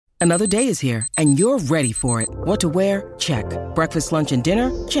Another day is here, and you're ready for it. What to wear? Check. Breakfast, lunch, and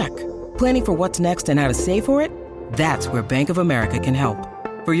dinner? Check. Planning for what's next and how to save for it? That's where Bank of America can help.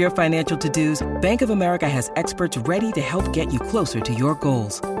 For your financial to-dos, Bank of America has experts ready to help get you closer to your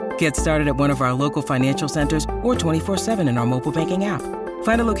goals. Get started at one of our local financial centers or 24/7 in our mobile banking app.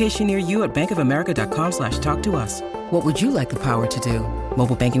 Find a location near you at bankofamerica.com/talktous. What would you like the power to do?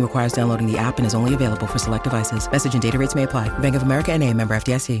 Mobile banking requires downloading the app and is only available for select devices. Message and data rates may apply. Bank of America N.A., member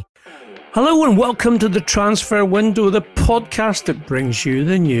FDIC. Hello and welcome to the Transfer Window, the podcast that brings you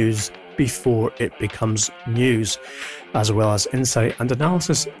the news before it becomes news, as well as insight and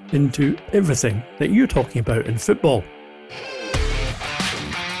analysis into everything that you're talking about in football.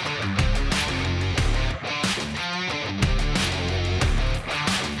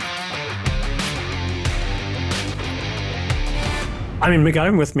 I'm Ian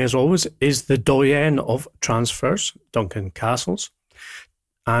McGowan. With me as always is the doyen of transfers, Duncan Castles.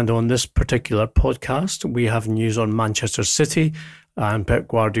 And on this particular podcast, we have news on Manchester City and Pep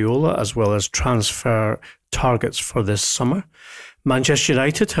Guardiola, as well as transfer targets for this summer. Manchester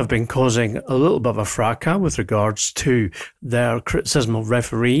United have been causing a little bit of a fracas with regards to their criticism of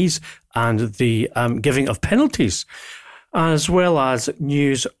referees and the giving of penalties, as well as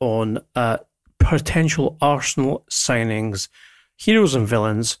news on potential Arsenal signings, heroes and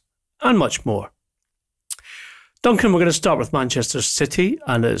villains, and much more. Duncan, we're going to start with Manchester City,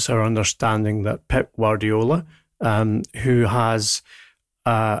 and it's our understanding that Pep Guardiola, who has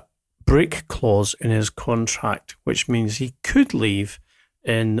a break clause in his contract, which means he could leave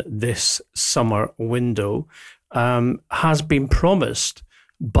in this summer window, has been promised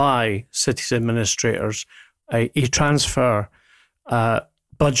by City's administrators a transfer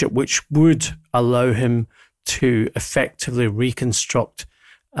budget which would allow him to effectively reconstruct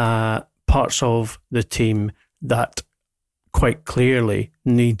parts of the team that quite clearly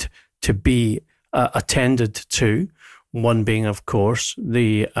need to be attended to. One being, of course,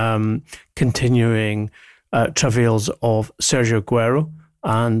 the continuing travails of Sergio Aguero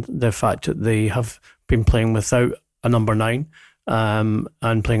and the fact that they have been playing without a number 9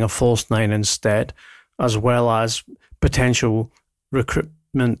 and playing a false 9 instead, as well as potential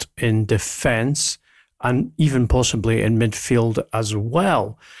recruitment in defence and even possibly in midfield as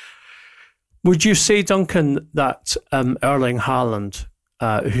well. Would you say, Duncan, that Erling Haaland,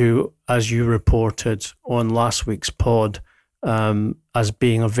 who, as you reported on last week's pod, as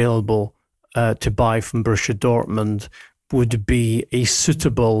being available to buy from Borussia Dortmund, would be a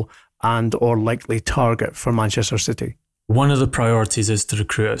suitable and or likely target for Manchester City? One of the priorities is to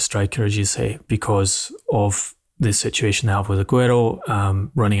recruit a striker, as you say, because of the situation they have with Aguero,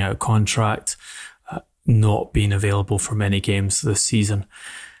 running out of contract, not being available for many games this season.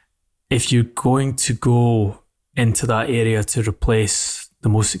 If you're going to go into that area to replace the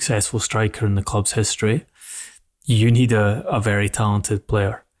most successful striker in the club's history, you need a very talented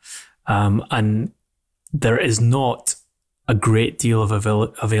player. And there is not a great deal of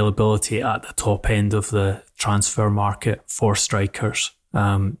availability at the top end of the transfer market for strikers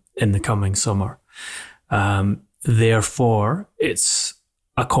in the coming summer. Therefore, it's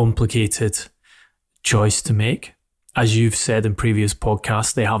a complicated choice to make. As you've said in previous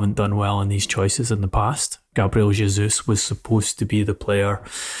podcasts, they haven't done well in these choices in the past. Gabriel Jesus was supposed to be the player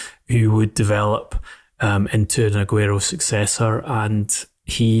who would develop into an Aguero successor, and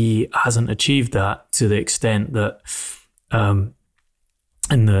he hasn't achieved that to the extent that in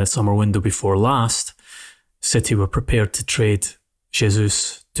the summer window before last, City were prepared to trade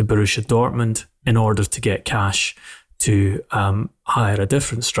Jesus to Borussia Dortmund in order to get cash to hire a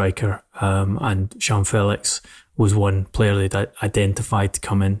different striker, and Jean Felix was one player they'd identified to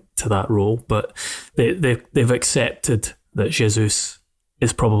come into that role, but they've accepted that Jesus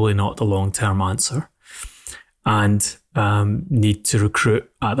is probably not the long-term answer and need to recruit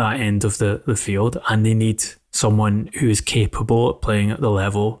at that end of the field, and they need someone who is capable of playing at the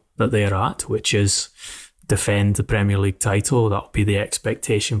level that they're at, which is defend the Premier League title. That'll be the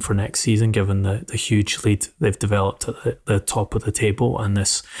expectation for next season, given the huge lead they've developed at the top of the table and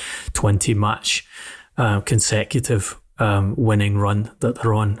this 20-match consecutive winning run that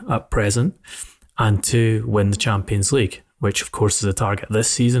they're on at present, and to win the Champions League, which of course is a target this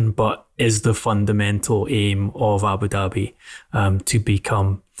season, but is the fundamental aim of Abu Dhabi, to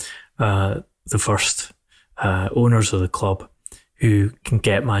become the first owners of the club who can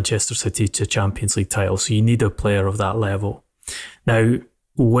get Manchester City to Champions League title. So you need a player of that level. Now,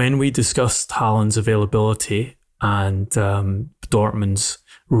 when we discussed Haaland's availability and Dortmund's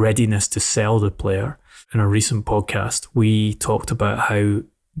readiness to sell the player in a recent podcast, we talked about how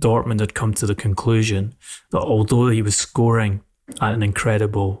Dortmund had come to the conclusion that although he was scoring at an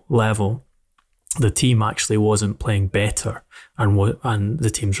incredible level, the team actually wasn't playing better, and the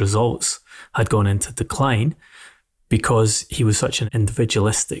team's results had gone into decline because he was such an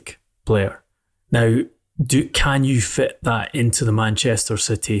individualistic player. Now, can you fit that into the Manchester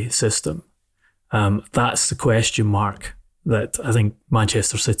City system? That's the question mark that I think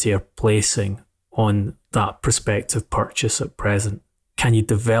Manchester City are placing on that prospective purchase at present. Can you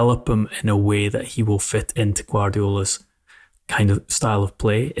develop him in a way that he will fit into Guardiola's kind of style of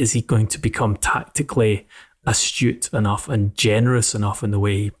play? Is he going to become tactically astute enough and generous enough in the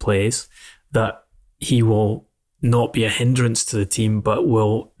way he plays that he will not be a hindrance to the team, but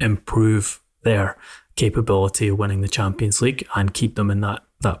will improve their capability of winning the Champions League and keep them in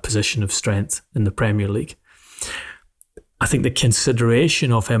that position of strength in the Premier League? I think the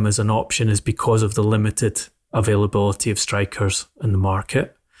consideration of him as an option is because of the limited availability of strikers in the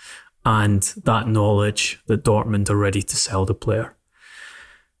market and that knowledge that Dortmund are ready to sell the player.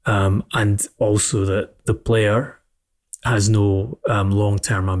 And also that the player has no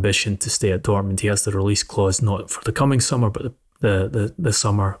long-term ambition to stay at Dortmund. He has the release clause not for the coming summer, but the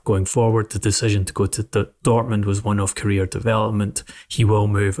summer going forward. The decision to go to Dortmund was one of career development. He will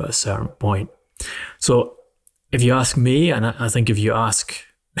move at a certain point. So if you ask me, and I think if you ask,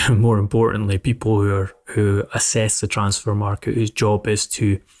 more importantly, people who assess the transfer market, whose job is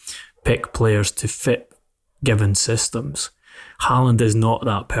to pick players to fit given systems, Haaland is not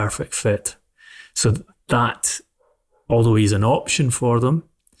that perfect fit. So that, although he's an option for them,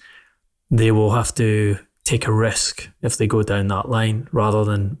 they will have to take a risk if they go down that line rather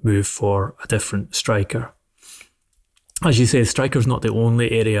than move for a different striker. As you say, striker's not the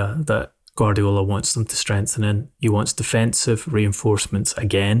only area that Guardiola wants them to strengthen in. He wants defensive reinforcements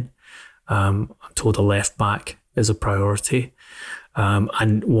again. I'm told a left back is a priority,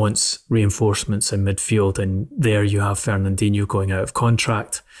 and wants reinforcements in midfield. And there you have Fernandinho going out of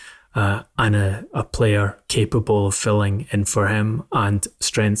contract, and a player capable of filling in for him and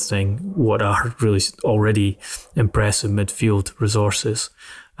strengthening what are really already impressive midfield resources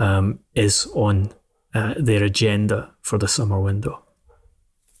is on their agenda for the summer window.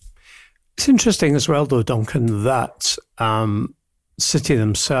 It's interesting as well, though, Duncan, that City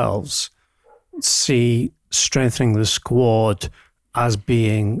themselves see strengthening the squad as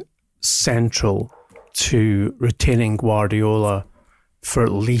being central to retaining Guardiola for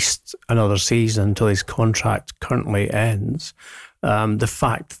at least another season until his contract currently ends. The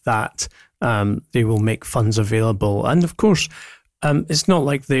fact that they will make funds available. And of course, it's not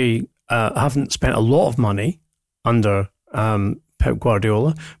like they haven't spent a lot of money under Pep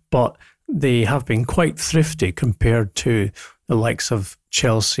Guardiola, but they have been quite thrifty compared to the likes of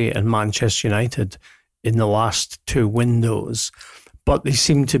Chelsea and Manchester United in the last two windows. But they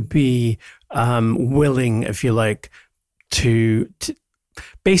seem to be willing, if you like, to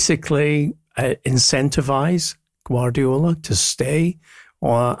basically incentivize Guardiola to stay.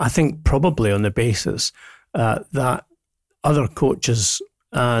 Or I think probably on the basis that other coaches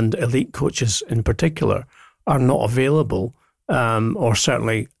and elite coaches in particular are not available, or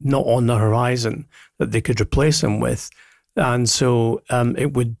certainly not on the horizon that they could replace him with. And so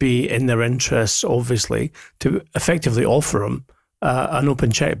it would be in their interests, obviously, to effectively offer him an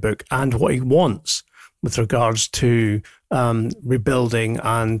open checkbook and what he wants with regards to rebuilding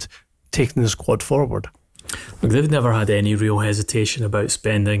and taking the squad forward. Look, they've never had any real hesitation about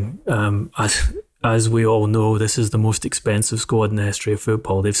spending. As we all know, this is the most expensive squad in the history of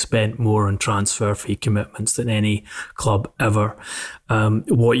football. They've spent more on transfer fee commitments than any club ever.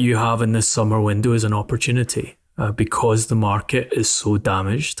 What you have in this summer window is an opportunity because the market is so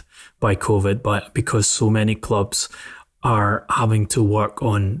damaged by COVID, because so many clubs are having to work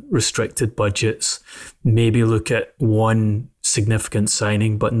on restricted budgets, maybe look at one significant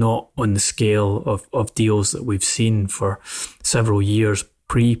signing, but not on the scale of deals that we've seen for several years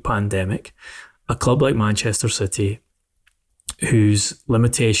pre-pandemic. A club like Manchester City, whose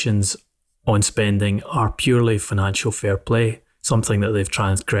limitations on spending are purely financial fair play, something that they've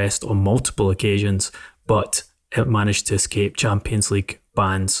transgressed on multiple occasions, but have managed to escape Champions League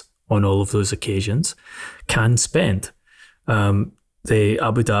bans on all of those occasions, can spend. The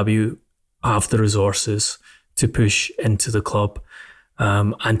Abu Dhabi have the resources to push into the club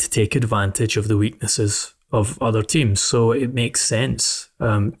and to take advantage of the weaknesses of other teams. So it makes sense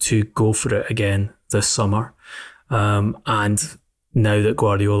to go for it again this summer. And now that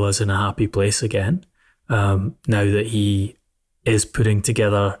Guardiola's in a happy place again, now that he is putting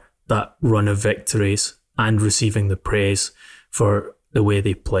together that run of victories and receiving the praise for the way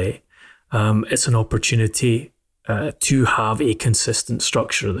they play, it's an opportunity to have a consistent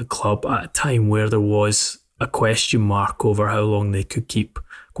structure at the club at a time where there was a question mark over how long they could keep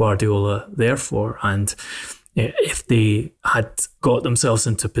Guardiola there for. And if they had got themselves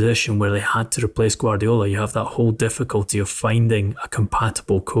into a position where they had to replace Guardiola, you have that whole difficulty of finding a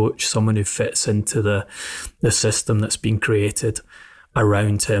compatible coach, someone who fits into the system that's been created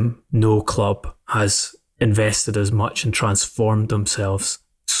around him. No club has invested as much and transformed themselves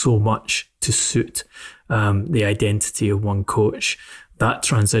so much to suit the identity of one coach. That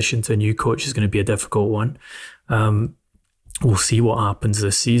transition to a new coach is going to be a difficult one. We'll see what happens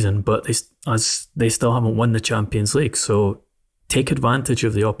this season, but they still haven't won the Champions League. So take advantage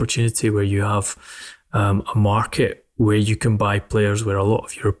of the opportunity where you have a market where you can buy players where a lot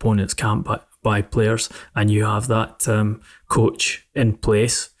of your opponents can't buy players, and you have that coach in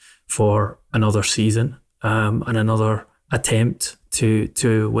place for another season and another attempt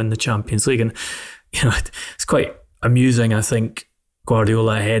to win the Champions League. And it's quite amusing, I think,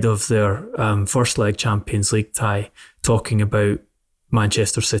 Guardiola ahead of their first leg Champions League tie, talking about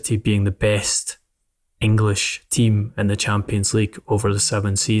Manchester City being the best English team in the Champions League over the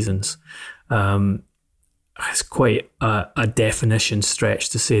 7 seasons. It's quite a definition stretch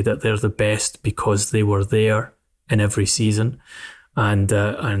to say that they're the best because they were there in every season and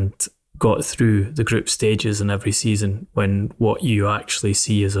got through the group stages in every season, when what you actually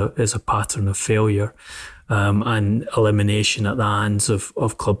see is a pattern of failure and elimination at the hands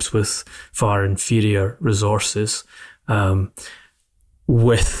of clubs with far inferior resources,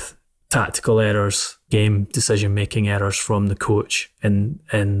 with tactical errors, game decision-making errors from the coach in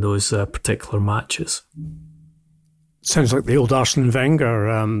those particular matches. Sounds like the old Arsene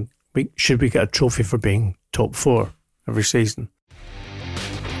Wenger. Should we get a trophy for being top 4 every season?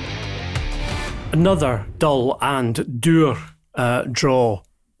 Another dull and dour draw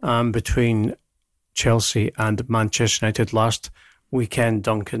between Chelsea and Manchester United last weekend,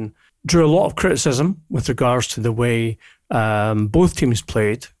 Duncan. Drew a lot of criticism with regards to the way both teams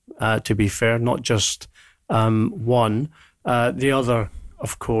played, to be fair, not just one. The other,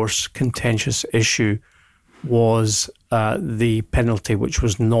 of course, contentious issue was the penalty which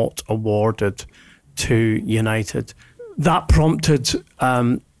was not awarded to United. That prompted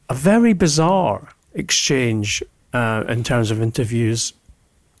a very bizarre exchange in terms of interviews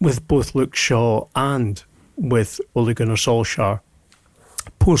with both Luke Shaw and with Ole Gunnar Solskjaer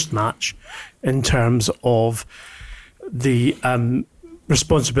post-match, in terms of the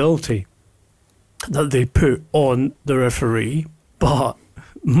responsibility that they put on the referee, but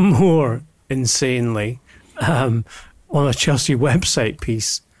more insanely on a Chelsea website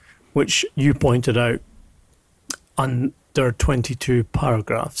piece, which you pointed out under 22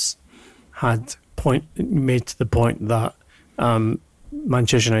 paragraphs, had made to the point that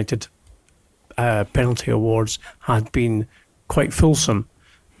Manchester United penalty awards had been quite fulsome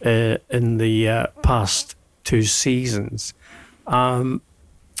in the past 2 seasons. Are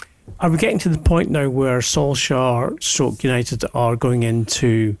we getting to the point now where Solskjaer / United are going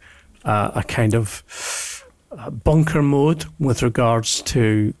into a kind of bunker mode with regards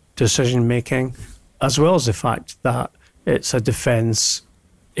to decision making, as well as the fact that it's a defence,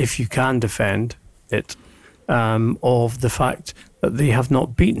 if you can defend it, of the fact that they have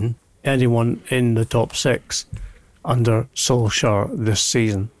not beaten anyone in the top 6 under Solskjaer this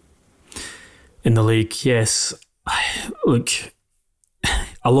season? In the league, yes. Look,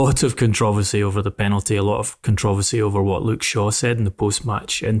 a lot of controversy over the penalty, a lot of controversy over what Luke Shaw said in the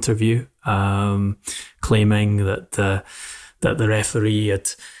post-match interview, claiming that the referee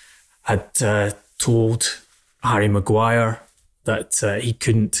had told Harry Maguire that he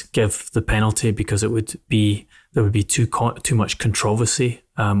couldn't give the penalty because there would be too much controversy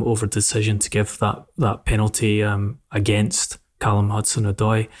over the decision to give that penalty against Callum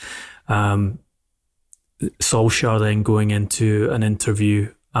Hudson-Odoi. Solskjaer then going into an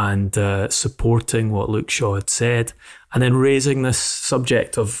interview and supporting what Luke Shaw had said, and then raising this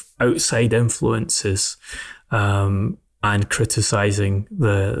subject of outside influences and criticising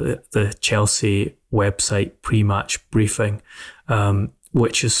the Chelsea website pre-match briefing,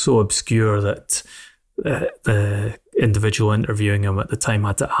 which is so obscure that the individual interviewing him at the time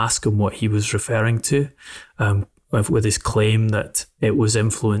had to ask him what he was referring to, with his claim that it was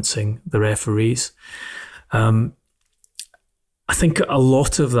influencing the referees. I think a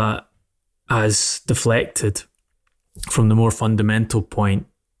lot of that has deflected from the more fundamental point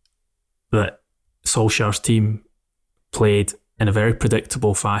that Solskjaer's team played in a very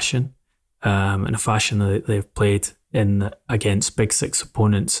predictable fashion, in a fashion that they've played against Big Six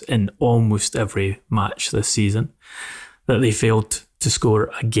opponents in almost every match this season, that they failed to score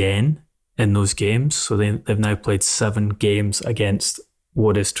again in those games. So they've now played 7 games against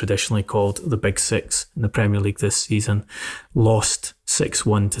what is traditionally called the Big Six in the Premier League this season, lost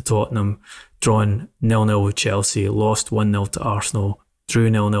 6-1 to Tottenham, drawn 0-0 with Chelsea, lost 1-0 to Arsenal, drew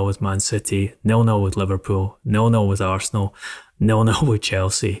 0-0 with Man City, 0-0 with Liverpool, 0-0 with Arsenal, 0-0 with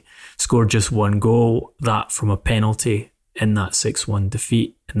Chelsea, scored just one goal, that from a penalty in that 6-1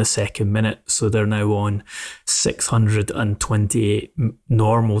 defeat in the second minute. So they're now on 628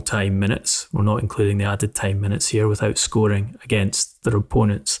 normal time minutes. We're not including the added time minutes here, without scoring against their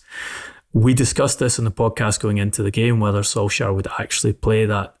opponents. We discussed this in the podcast going into the game, whether Solskjaer would actually play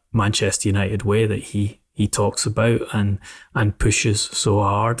that Manchester United way that he talks about and pushes so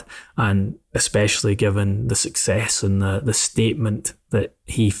hard, and especially given the success and the statement that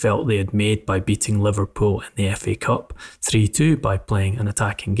he felt they had made by beating Liverpool in the FA Cup 3-2 by playing an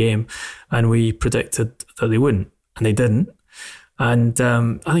attacking game. And we predicted that they wouldn't, and they didn't. And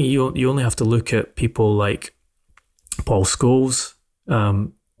I think you only have to look at people like Paul Scholes,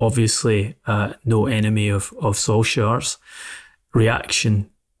 obviously no enemy of Solskjaer's, reaction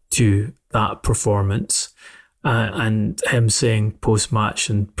to that performance, and him saying post-match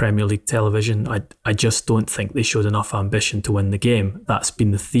in Premier League television, I just don't think they showed enough ambition to win the game. That's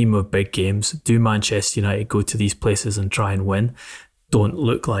been the theme of big games. Do Manchester United go to these places and try and win? Don't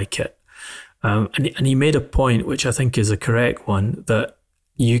look like it. And he made a point, which I think is a correct one, that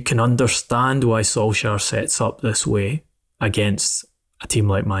you can understand why Solskjaer sets up this way against a team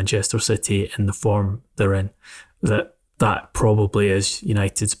like Manchester City in the form they're in. That probably is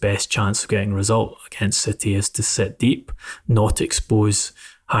United's best chance of getting a result against City, is to sit deep, not expose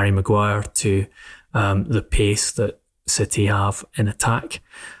Harry Maguire to the pace that City have in attack,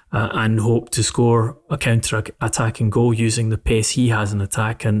 and hope to score a counter-attacking goal using the pace he has in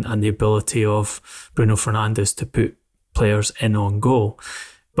attack and the ability of Bruno Fernandes to put players in on goal.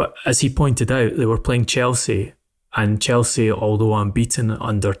 But as he pointed out, they were playing Chelsea, and Chelsea, although unbeaten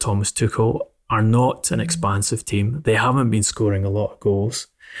under Thomas Tuchel, are not an expansive team. They haven't been scoring a lot of goals.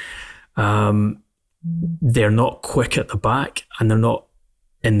 They're not quick at the back, and they're not,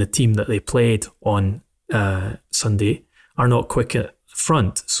 in the team that they played on Sunday, are not quick at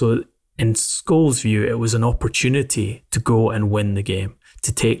front. So in Scholes' view, it was an opportunity to go and win the game,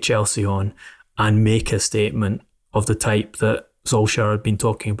 to take Chelsea on and make a statement of the type that Solskjaer had been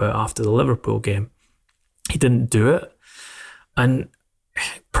talking about after the Liverpool game. He didn't do it. And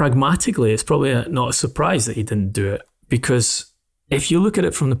pragmatically, it's probably not a surprise that he didn't do it, because if you look at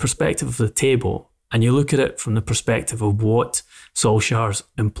it from the perspective of the table and you look at it from the perspective of what Solskjaer's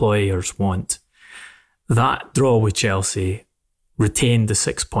employers want, that draw with Chelsea retained the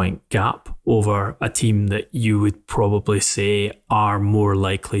 6-point gap over a team that you would probably say are more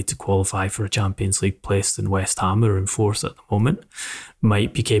likely to qualify for a Champions League place than West Ham, who are in fourth at the moment,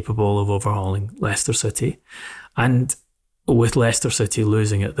 might be capable of overhauling Leicester City. And with Leicester City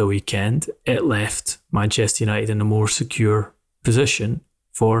losing at the weekend, it left Manchester United in a more secure position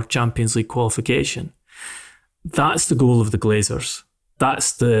for Champions League qualification. That's the goal of the Glazers.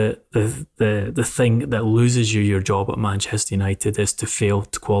 That's the thing that loses you your job at Manchester United, is to fail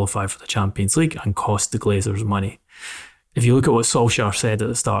to qualify for the Champions League and cost the Glazers money. If you look at what Solskjaer said at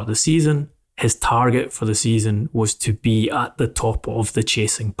the start of the season, his target for the season was to be at the top of the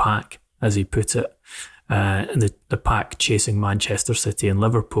chasing pack, as he put it. And the pack chasing Manchester City and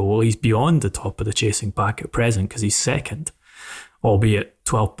Liverpool. Well, he's beyond the top of the chasing pack at present, because he's second, albeit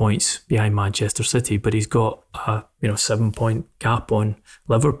 12 points behind Manchester City, but he's got a 7-point gap on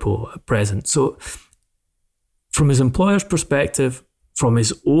Liverpool at present. So from his employer's perspective, from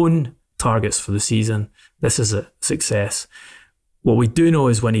his own targets for the season, this is a success. What we do know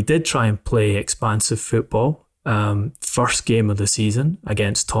is when he did try and play expansive football, first game of the season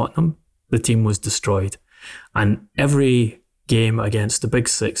against Tottenham, the team was destroyed. And every game against the Big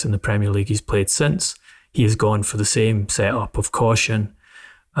Six in the Premier League he's played since, he has gone for the same setup of caution,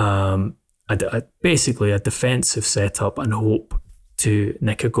 basically a defensive setup, and hope to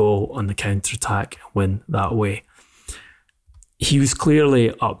nick a goal on the counter-attack and win that way. He was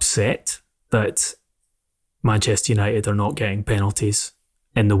clearly upset that Manchester United are not getting penalties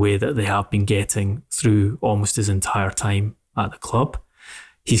in the way that they have been getting through almost his entire time at the club.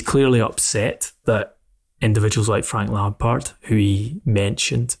 He's clearly upset that individuals like Frank Lampard, who he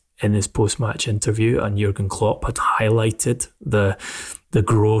mentioned in his post-match interview, and Jurgen Klopp had highlighted the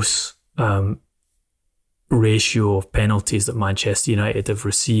gross ratio of penalties that Manchester United have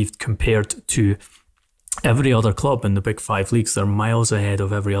received compared to every other club in the Big Five leagues. They're miles ahead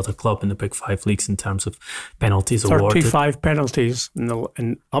of every other club in the Big Five leagues in terms of penalties awarded. 35 penalties in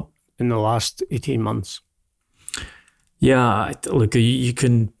the last 18 months. Yeah, look, you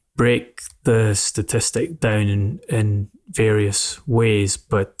can break the statistic down in various ways,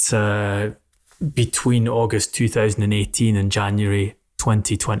 but between August 2018 and January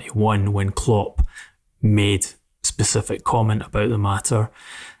 2021, when Klopp made specific comment about the matter,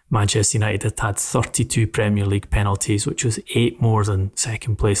 Manchester United had 32 Premier League penalties, which was 8 more than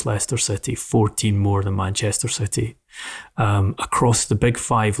second place Leicester City, 14 more than Manchester City. Across the big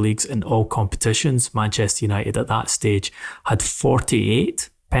 5 leagues in all competitions, Manchester United at that stage had 48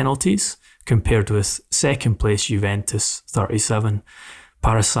 penalties, compared with second place Juventus, 37.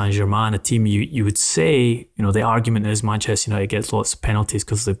 Paris Saint-Germain, a team you would say, the argument is Manchester United gets lots of penalties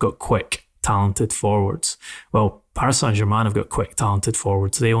because they've got quick, talented forwards. Well, Paris Saint-Germain have got quick, talented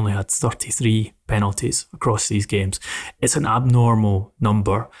forwards. They only had 33 penalties across these games. It's an abnormal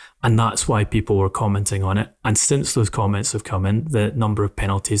number, and that's why people were commenting on it. And since those comments have come in, the number of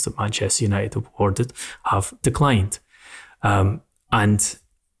penalties that Manchester United have awarded have declined. And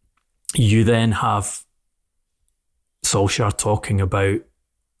you then have Solskjaer talking about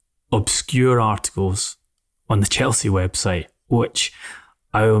obscure articles on the Chelsea website, which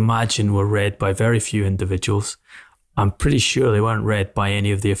I imagine were read by very few individuals. I'm pretty sure they weren't read by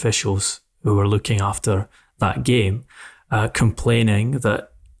any of the officials who were looking after that game, complaining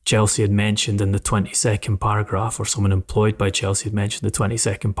that Chelsea had mentioned in the 22nd paragraph, or someone employed by Chelsea had mentioned the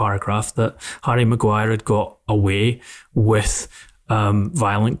 22nd paragraph, that Harry Maguire had got away with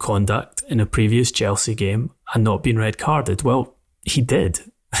violent conduct in a previous Chelsea game and not been red carded. Well, he did.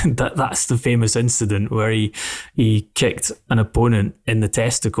 That's the famous incident where he kicked an opponent in the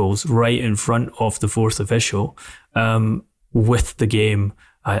testicles right in front of the fourth official, with the game,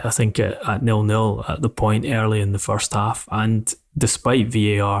 I think, at 0-0 at the point early in the first half, and despite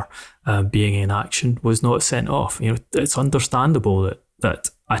VAR being in action, was not sent off. It's understandable that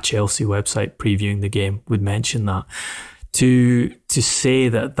a Chelsea website previewing the game would mention that. To say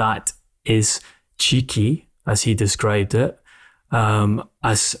that is cheeky, as he described it,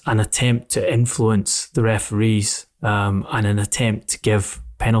 as an attempt to influence the referees and an attempt to give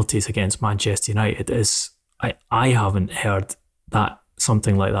penalties against Manchester United, is I haven't heard that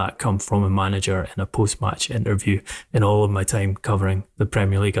something like that come from a manager in a post-match interview in all of my time covering the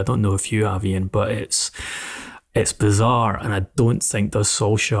Premier League. I don't know if you have, Ian, but it's bizarre, and I don't think does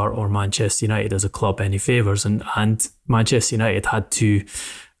Solskjaer or Manchester United as a club any favours. And Manchester United had to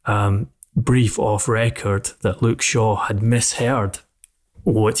brief off record that Luke Shaw had misheard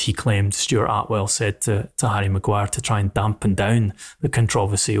what he claimed Stuart Atwell said to Harry Maguire to try and dampen down the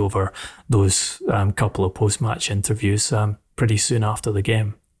controversy over those couple of post-match interviews pretty soon after the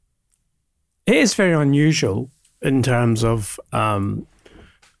game. It is very unusual in terms of a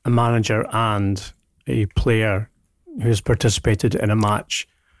manager and a player who's participated in a match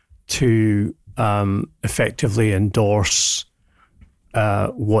to effectively endorse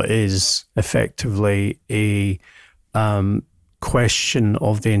what is effectively a question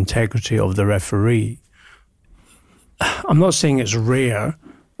of the integrity of the referee. I'm not saying it's rare.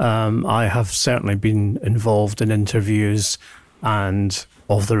 I have certainly been involved in interviews and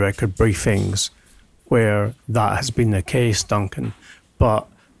off-the-record briefings where that has been the case, Duncan. But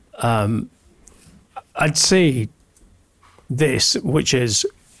I'd say this, which is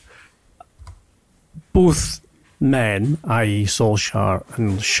both men, i.e. Solskjaer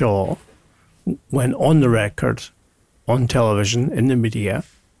and Shaw, went on the record, on television, in the media,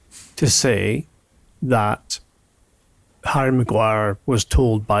 to say that Harry Maguire was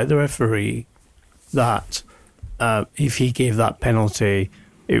told by the referee that if he gave that penalty,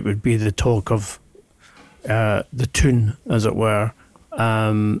 it would be the talk of the toon, as it were.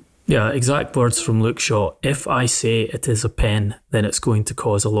 Yeah, exact words from Luke Shaw. If I say it is a pen, then it's going to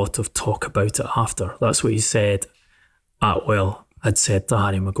cause a lot of talk about it after. That's what he said Atwell had said to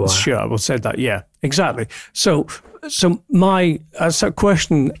Harry Maguire. Sure, Atwell said that, yeah, exactly. So my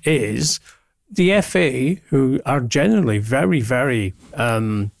question is, the FA, who are generally very, very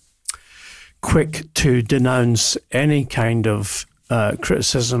quick to denounce any kind of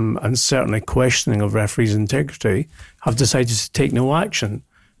criticism and certainly questioning of referees' integrity, have decided to take no action.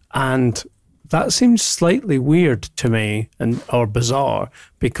 And that seems slightly weird to me or bizarre,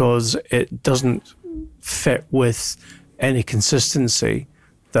 because it doesn't fit with any consistency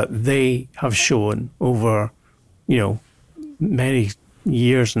that they have shown over, many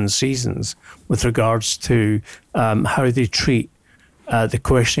years and seasons with regards to how they treat the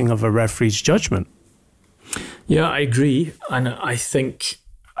questioning of a referee's judgment. Yeah, I agree. And I think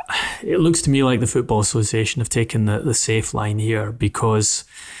it looks to me like the Football Association have taken the safe line here, because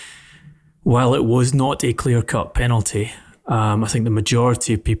while it was not a clear-cut penalty, I think the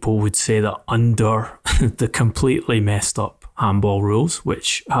majority of people would say that under the completely messed up handball rules,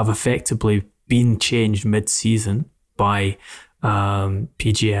 which have effectively been changed mid-season by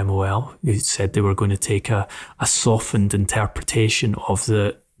PGMOL, who said they were going to take a softened interpretation of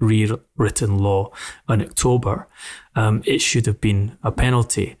the rewritten law in October, it should have been a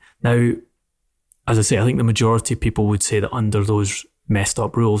penalty. Now, as I say, I think the majority of people would say that under those messed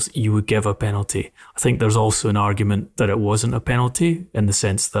up rules, you would give a penalty. I think there's also an argument that it wasn't a penalty in the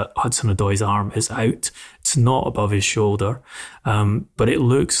sense that Hudson-Odoi's arm is out. It's not above his shoulder, but it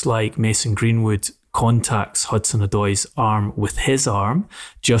looks like Mason Greenwood contacts Hudson-Odoi's arm with his arm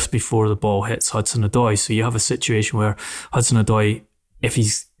just before the ball hits Hudson-Odoi. So you have a situation where Hudson-Odoi, if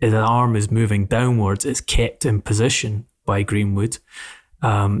his arm is moving downwards, it's kept in position by Greenwood,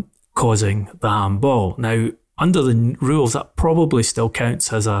 causing the handball. Now, under the rules, that probably still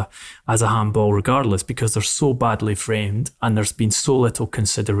counts as a handball regardless, because they're so badly framed and there's been so little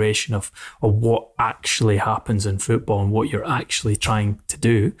consideration of what actually happens in football and what you're actually trying to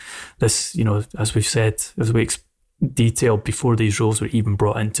do. This, as we've said, as we detailed before these rules were even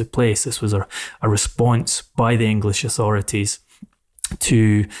brought into place, this was a response by the English authorities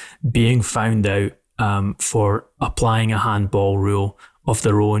to being found out for applying a handball rule of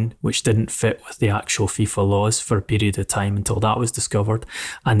their own, which didn't fit with the actual FIFA laws for a period of time until that was discovered.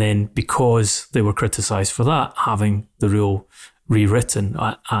 And then because they were criticised for that, having the rule rewritten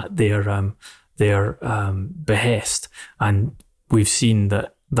at their behest. And we've seen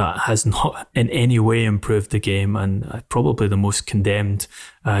that has not in any way improved the game, and probably the most condemned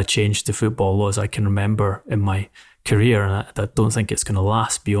change to football laws I can remember in my career. And I don't think it's going to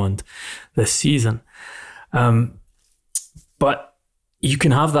last beyond this season. But you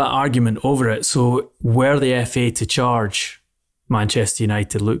can have that argument over it. So were the FA to charge Manchester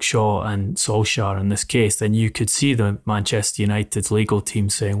United, Luke Shaw and Solskjaer in this case, then you could see the Manchester United's legal team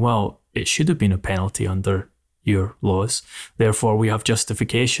saying, well, it should have been a penalty under your laws. Therefore, we have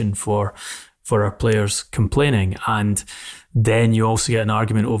justification for our players complaining. And then you also get an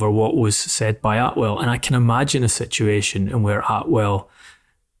argument over what was said by Atwell. And I can imagine a situation in where Atwell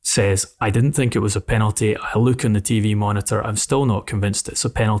says, I didn't think it was a penalty. I look on the TV monitor, I'm still not convinced it's a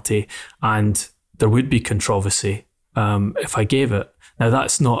penalty, and there would be controversy if I gave it. Now,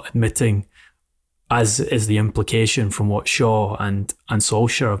 that's not admitting, as is the implication from what Shaw and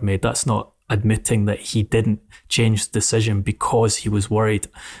Solskjaer have made, that's not admitting that he didn't change the decision because he was worried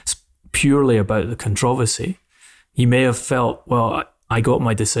purely about the controversy. He may have felt, well, I got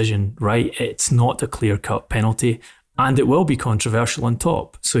my decision right. It's not a clear-cut penalty. And it will be controversial on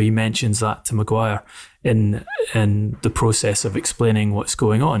top. So he mentions that to Maguire in the process of explaining what's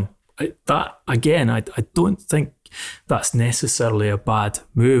going on. That, again, I don't think that's necessarily a bad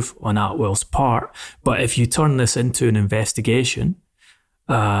move on Atwell's part. But if you turn this into an investigation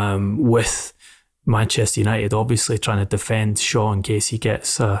with Manchester United obviously trying to defend Shaw in case he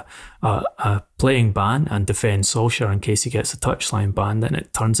gets a playing ban and defend Solskjaer in case he gets a touchline ban, then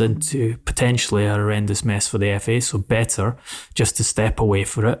it turns into potentially a horrendous mess for the FA. So better just to step away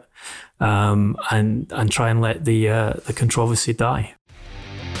for it and try and let the controversy die.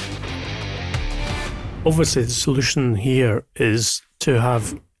 Obviously, the solution here is to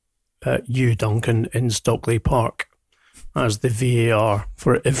have you, Duncan, in Stockley Park as the VAR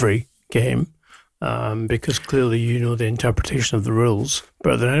for every game. Because clearly you know the interpretation of the rules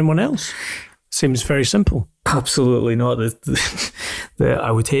better than anyone else. Seems very simple. Absolutely not.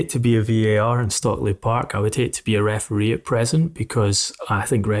 I would hate to be a VAR in Stockley Park. I would hate to be a referee at present, because I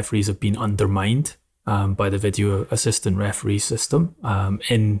think referees have been undermined by the video assistant referee system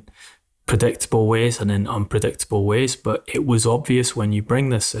in predictable ways and in unpredictable ways. But it was obvious when you bring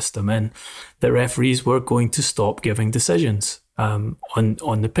this system in that referees were going to stop giving decisions on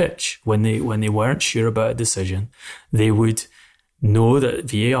the pitch. When they weren't sure about a decision, they would know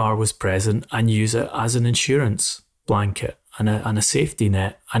that VAR was present and use it as an insurance blanket and a safety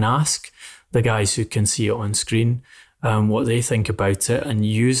net, and ask the guys who can see it on screen what they think about it, and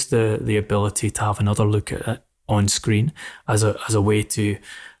use the ability to have another look at it on screen as a way to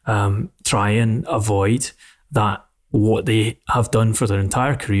try and avoid that what they have done for their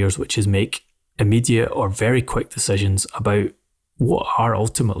entire careers, which is make immediate or very quick decisions about what are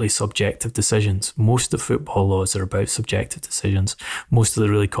ultimately subjective decisions. Most of football laws are about subjective decisions. Most of the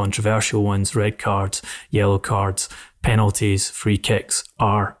really controversial ones, red cards, yellow cards, penalties, free kicks,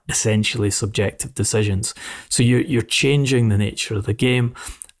 are essentially subjective decisions. So you're changing the nature of the game,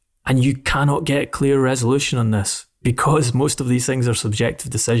 and you cannot get clear resolution on this, because most of these things are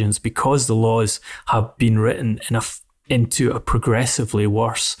subjective decisions, because the laws have been written into a progressively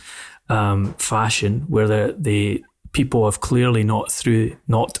worse fashion, where the people have clearly not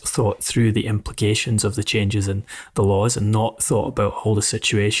thought through the implications of the changes in the laws and not thought about all the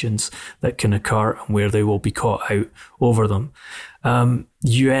situations that can occur and where they will be caught out over them.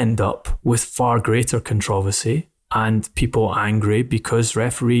 You end up with far greater controversy and people angry because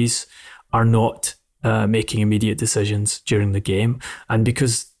referees are not making immediate decisions during the game, and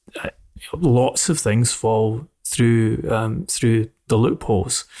because lots of things fall through the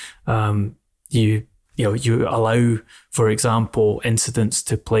loopholes. You allow, for example, incidents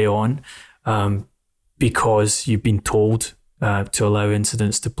to play on because you've been told to allow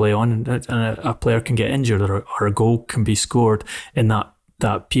incidents to play on, and a player can get injured or a goal can be scored in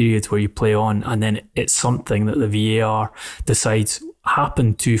that period where you play on, and then it's something that the VAR decides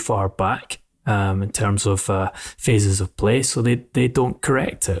happened too far back in terms of phases of play, so they don't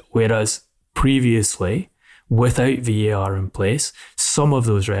correct it. Whereas previously, without VAR in place, some of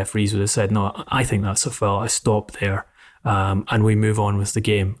those referees would have said, no, I think that's a foul, I stop there, and we move on with the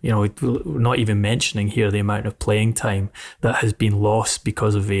game. We're not even mentioning here the amount of playing time that has been lost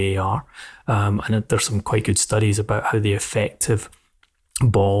because of VAR, and there's some quite good studies about how the effective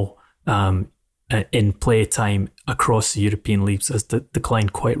ball in play time across the European leagues has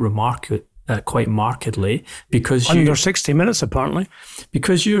declined quite markedly because under 60 minutes apparently,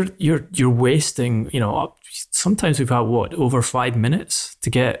 because you're wasting, sometimes we've had over 5 minutes to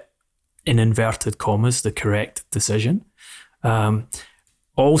get, in inverted commas, the correct decision.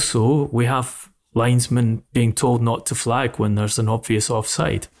 Also, we have linesmen being told not to flag when there's an obvious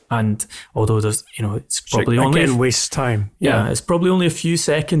offside, and although there's it's probably only waste time. Yeah, it's probably only a few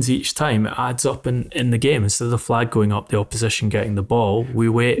seconds each time. It adds up in the game. Instead of the flag going up, the opposition getting the ball, we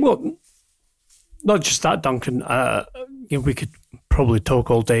wait. Well, not just that, Duncan. We could probably talk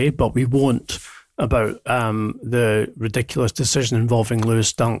all day, but we won't, about the ridiculous decision involving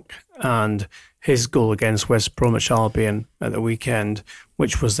Lewis Dunk and his goal against West Bromwich Albion at the weekend,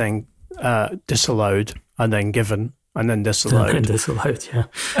 which was then disallowed and then given and then disallowed. And disallowed, yeah.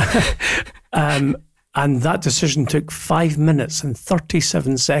 And that decision took 5 minutes and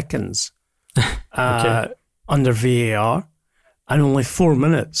 37 seconds under VAR, and only 4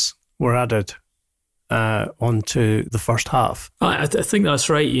 minutes were added onto the first half. I think that's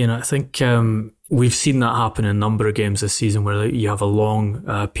right, Ian. I think we've seen that happen in a number of games this season where you have a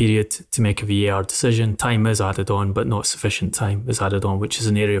long period to make a VAR decision. Time is added on, but not sufficient time is added on, which is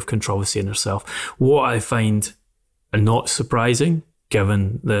an area of controversy in itself. What I find not surprising,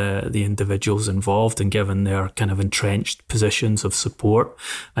 given the individuals involved and given their kind of entrenched positions of support,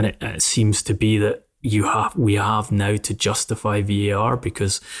 and it seems to be that we have now to justify VAR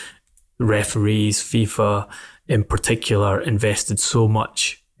because referees, FIFA in particular, invested so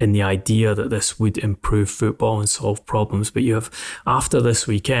much in the idea that this would improve football and solve problems. But you have, after this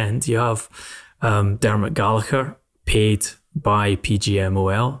weekend, you have Dermot Gallagher paid by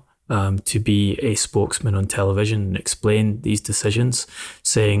PGMOL to be a spokesman on television and explain these decisions,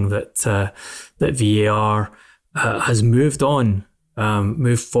 saying that that VAR has moved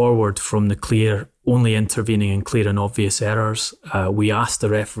forward from the clear, only intervening in clear and obvious errors. We asked the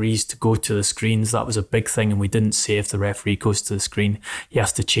referees to go to the screens. That was a big thing, and we didn't say if the referee goes to the screen, he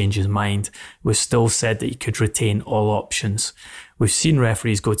has to change his mind. We still said that he could retain all options. We've seen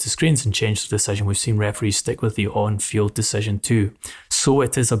referees go to screens and change the decision. We've seen referees stick with the on-field decision too. So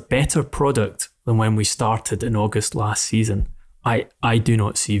it is a better product than when we started in August last season. I do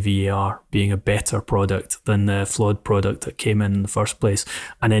not see VAR being a better product than the flawed product that came in the first place,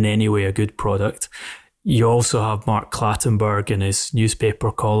 and in any way a good product. You also have Mark Clattenburg in his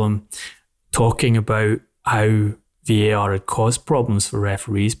newspaper column talking about how VAR had caused problems for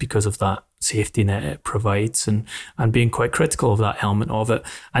referees because of that safety net it provides, and being quite critical of that element of it,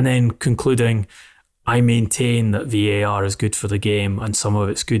 and then concluding, I maintain that VAR is good for the game and some of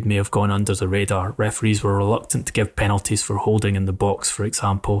its good may have gone under the radar. Referees were reluctant to give penalties for holding in the box, for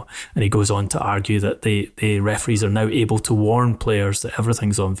example, and he goes on to argue that the referees are now able to warn players that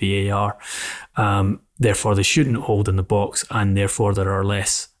everything's on VAR, therefore they shouldn't hold in the box, and therefore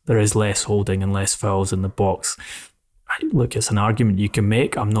there is less holding and less fouls in the box. Look, it's an argument you can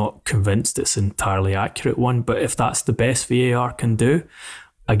make. I'm not convinced it's an entirely accurate one, but if that's the best VAR can do,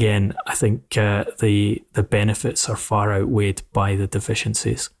 again, I think the benefits are far outweighed by the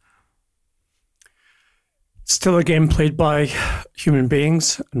deficiencies. Still a game played by human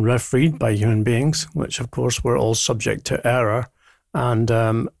beings and refereed by human beings, which of course we're all subject to error. And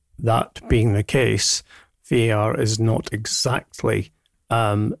that being the case, VAR is not exactly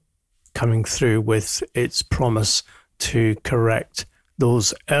coming through with its promise to correct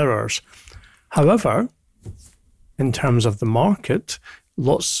those errors. However, in terms of the market,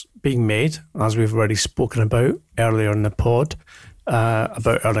 lots being made, as we've already spoken about earlier in the pod,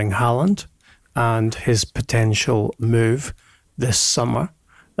 about Erling Haaland and his potential move this summer.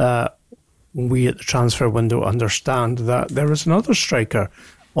 We at the transfer window understand that there is another striker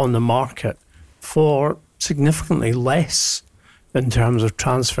on the market for significantly less in terms of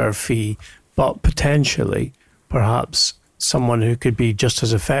transfer fee, but potentially perhaps someone who could be just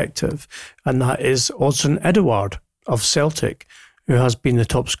as effective, and that is Odsonne Edouard of Celtic, who has been the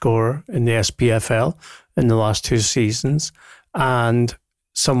top scorer in the SPFL in the last 2 seasons, and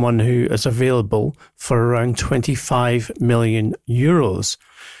someone who is available for around 25 million euros.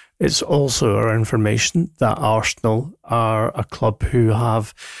 It's also our information that Arsenal are a club who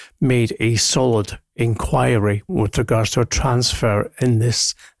have made a solid inquiry with regards to a transfer in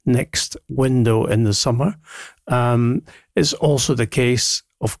this next window in the summer. It's also the case,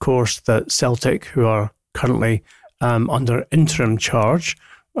 of course, that Celtic, who are currently under interim charge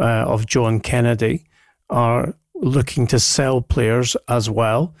of John Kennedy, are looking to sell players as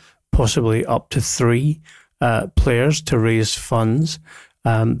well, possibly up to 3 players to raise funds.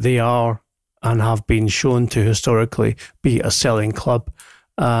 They are and have been shown to historically be a selling club,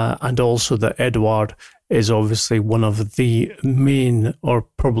 and also that Edouard is obviously one of the main or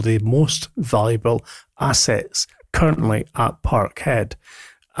probably most valuable assets currently at Parkhead.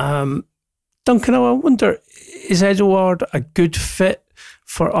 Duncan, I wonder, is Edouard a good fit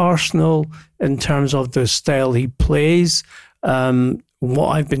for Arsenal in terms of the style he plays? What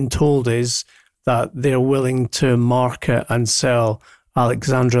I've been told is that they're willing to market and sell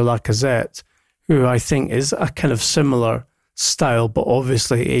Alexandre Lacazette, who I think is a kind of similar style, but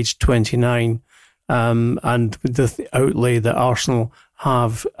obviously aged 29, and with the outlay that Arsenal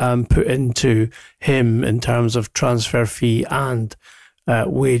have put into him in terms of transfer fee and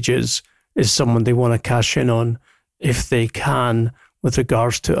wages, is someone they want to cash in on if they can with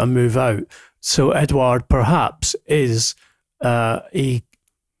regards to a move out. So Edouard perhaps is a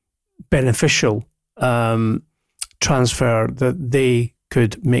beneficial transfer that they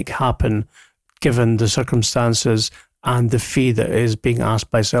could make happen given the circumstances and the fee that is being asked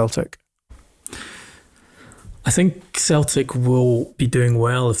by Celtic. I think Celtic will be doing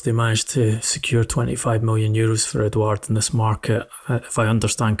well if they manage to secure 25 million euros for Edouard in this market. If I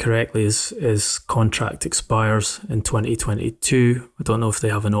understand correctly, his contract expires in 2022. I don't know if they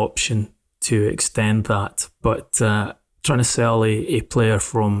have an option to extend that, but trying to sell a player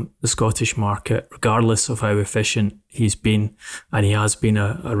from the Scottish market, regardless of how efficient he's been, and he has been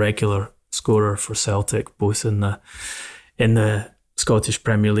a regular scorer for Celtic, both in the Scottish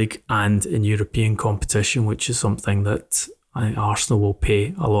Premier League and in European competition, which is something that I think Arsenal will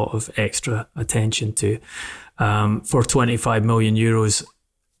pay a lot of extra attention to. For 25 million euros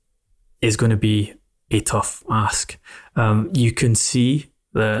is going to be a tough ask. You can see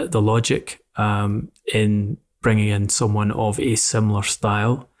the logic in bringing in someone of a similar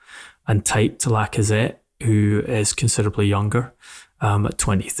style and type to Lacazette, who is considerably younger, at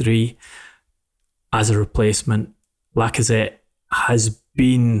 23, as a replacement. Lacazette has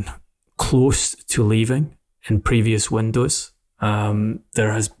been close to leaving in previous windows.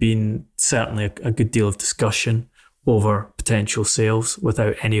 There has been certainly a good deal of discussion over potential sales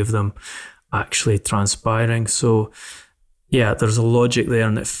without any of them actually transpiring. So yeah, there's a logic there,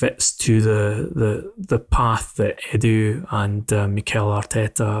 and it fits to the path that Edu and Mikel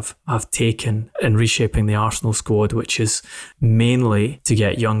Arteta have taken in reshaping the Arsenal squad, which is mainly to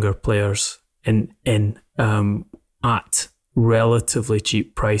get younger players in at relatively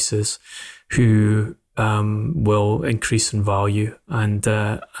cheap prices, who will increase in value and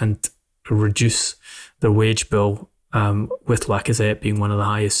reduce their wage bill, with Lacazette being one of the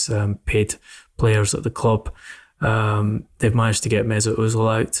highest paid players at the club. They've managed to get Mesut Ozil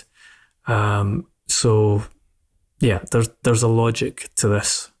out. So yeah, there's a logic to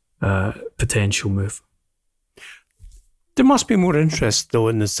this potential move. There must be more interest, though,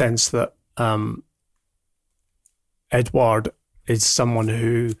 in the sense that Edouard is someone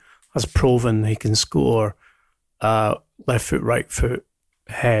who has proven he can score left foot, right foot,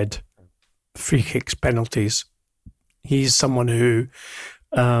 head, free kicks, penalties. He's someone who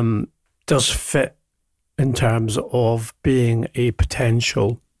does fit in terms of being a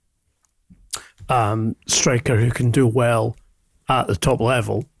potential striker who can do well at the top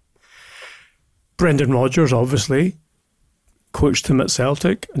level. Brendan Rodgers obviously coached him at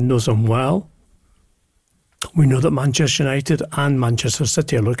Celtic and knows him well. We know that Manchester United and Manchester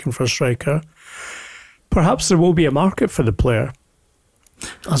City are looking for a striker. Perhaps there will be a market for the player,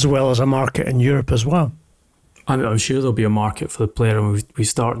 as well as a market in Europe as well. I'm sure there'll be a market for the player, and we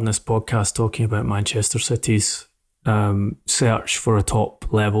start in this podcast talking about Manchester City's search for a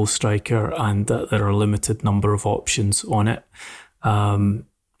top level striker and that there are a limited number of options on it.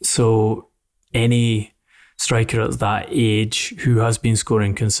 So any striker at that age who has been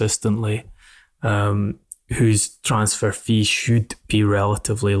scoring consistently, whose transfer fee should be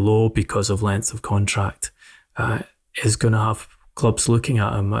relatively low because of length of contract, is going to have clubs looking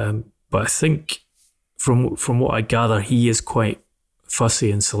at him. But I think from what I gather, he is quite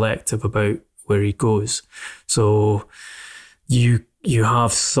fussy and selective about where he goes. So you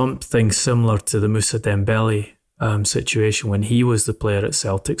have something similar to the Moussa Dembele situation when he was the player at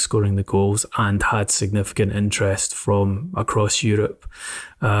Celtic scoring the goals and had significant interest from across Europe,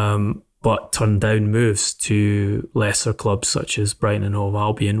 but turned down moves to lesser clubs such as Brighton and Hove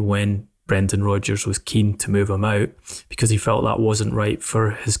Albion when Brendan Rodgers was keen to move him out because he felt that wasn't right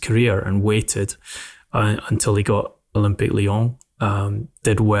for his career, and waited until he got Olympique Lyon.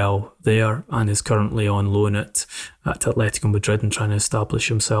 Did well there and is currently on loan at Atletico Madrid and trying to establish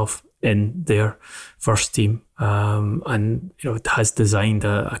himself in their first team, and has designed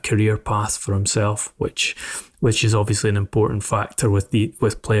a career path for himself, which is obviously an important factor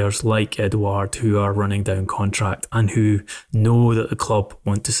with players like Edouard who are running down contract and who know that the club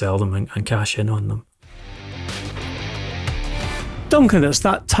want to sell them and cash in on them. Duncan, it's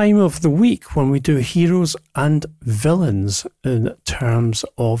that time of the week when we do heroes and villains in terms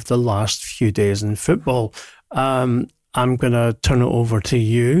of the last few days in football. I'm going to turn it over to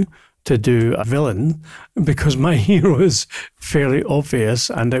you to do a villain because my hero is fairly obvious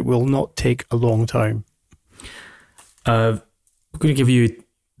and it will not take a long time. I'm going to give you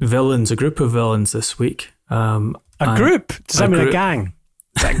villains, a group of villains this week. A group? Does that mean a gang?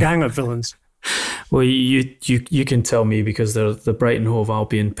 Is that a gang of villains? Well, you can tell me because they're the Brighton Hove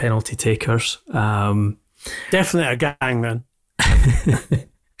Albion penalty takers. Definitely a gang then.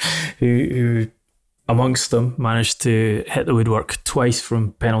 who amongst them managed to hit the woodwork twice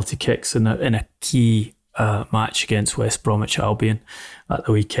from penalty kicks in a key match against West Bromwich Albion at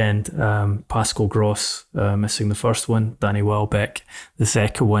the weekend. Pascal Gross missing the first one, Danny Welbeck the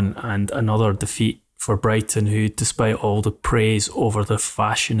second one, and another defeat for Brighton, who, despite all the praise over the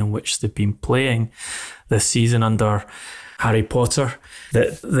fashion in which they've been playing this season under Harry Potter,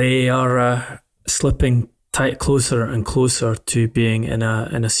 that they are slipping closer and closer to being in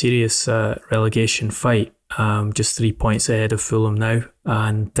a serious relegation fight. Just 3 points ahead of Fulham now,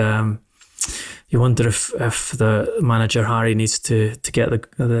 and you wonder if the manager Harry needs to get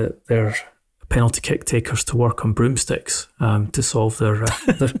their penalty kick takers to work on broomsticks to solve their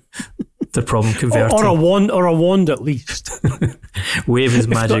problem converting. Or a wand at least. Wave his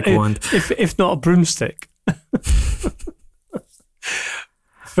magic wand. If not a broomstick.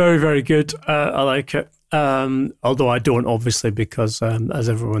 Very, very good. I like it. Although I don't, obviously, because as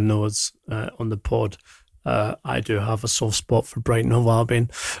everyone knows on the pod, I do have a soft spot for Brighton Hove Albion.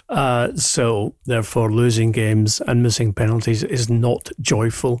 So therefore losing games and missing penalties is not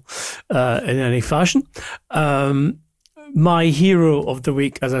joyful in any fashion. My hero of the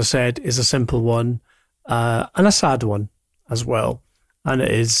week, as I said, is a simple one and a sad one as well. And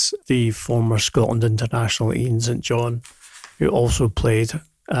it is the former Scotland international Ian St John, who also played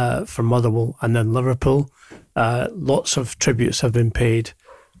for Motherwell and then Liverpool. Lots of tributes have been paid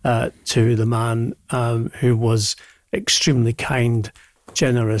to the man who was extremely kind,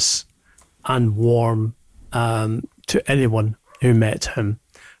 generous and warm to anyone who met him.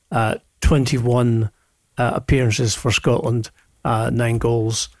 21 appearances for Scotland, 9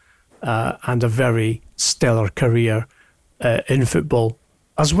 goals, and a very stellar career in football,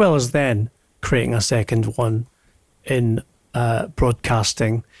 as well as then creating a second one in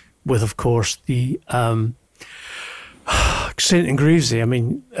broadcasting with, of course, the St and Greavesy. I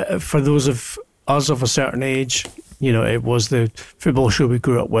mean, for those of us of a certain age, it was the football show we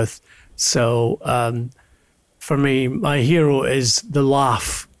grew up with. So for me, my hero is the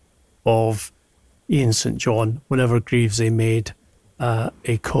laugh of Ian St John whenever Greavesy made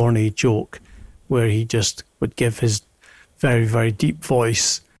a corny joke where he just would give his very, very deep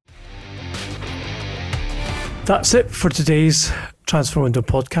voice. That's it for today's Transfer Window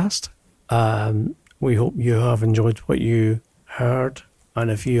podcast. We hope you have enjoyed what you heard, and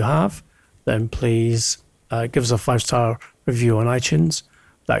if you have, then please give us a 5-star review on iTunes.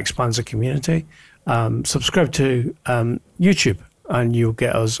 That expands the community. Subscribe to YouTube and you'll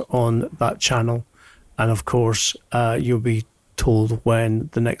get us on that channel, and of course you'll be told when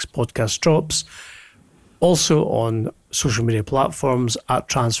the next podcast drops. Also on social media platforms at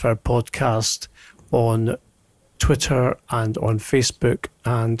Transfer Podcast, on Twitter and on Facebook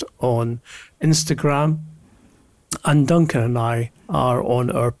and on Instagram. And Duncan and I are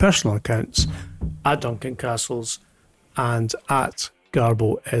on our personal accounts at Duncan Castles and at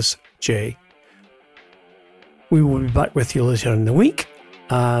GarboSJ. We will be back with you later in the week.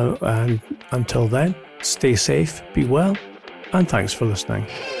 And until then, stay safe, be well, and thanks for listening.